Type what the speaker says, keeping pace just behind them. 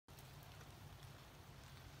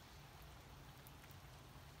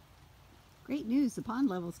Great news, the pond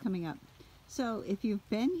level's coming up. So if you've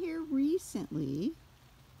been here recently,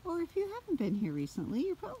 or if you haven't been here recently,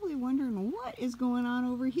 you're probably wondering what is going on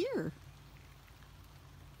over here.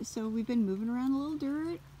 So we've been moving around a little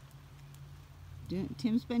dirt.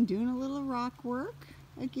 Tim's been doing a little rock work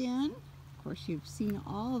again. Of course, you've seen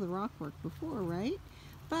all of the rock work before, right?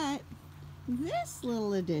 But this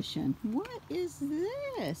little addition, what is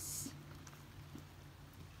this?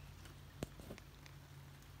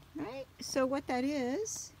 Right? So what that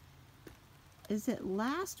is that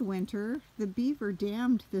last winter the beaver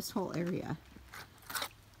dammed this whole area.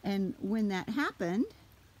 And when that happened,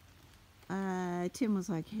 Tim was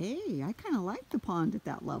like, hey, I kind of like the pond at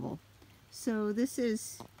that level. So this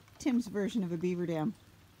is Tim's version of a beaver dam.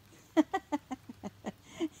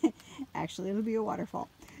 Actually, it'll be a waterfall.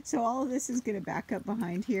 So all of this is going to back up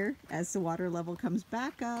behind here as the water level comes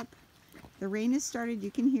back up. The rain has started.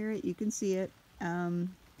 You can hear it. You can see it.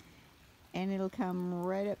 And it'll come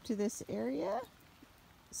right up to this area,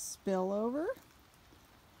 spill over,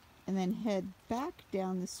 and then head back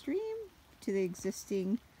down the stream to the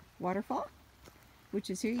existing waterfall, which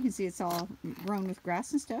is here. You can see it's all grown with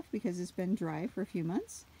grass and stuff because it's been dry for a few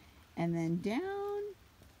months. And then down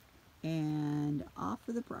and off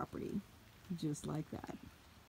of the property, just like that.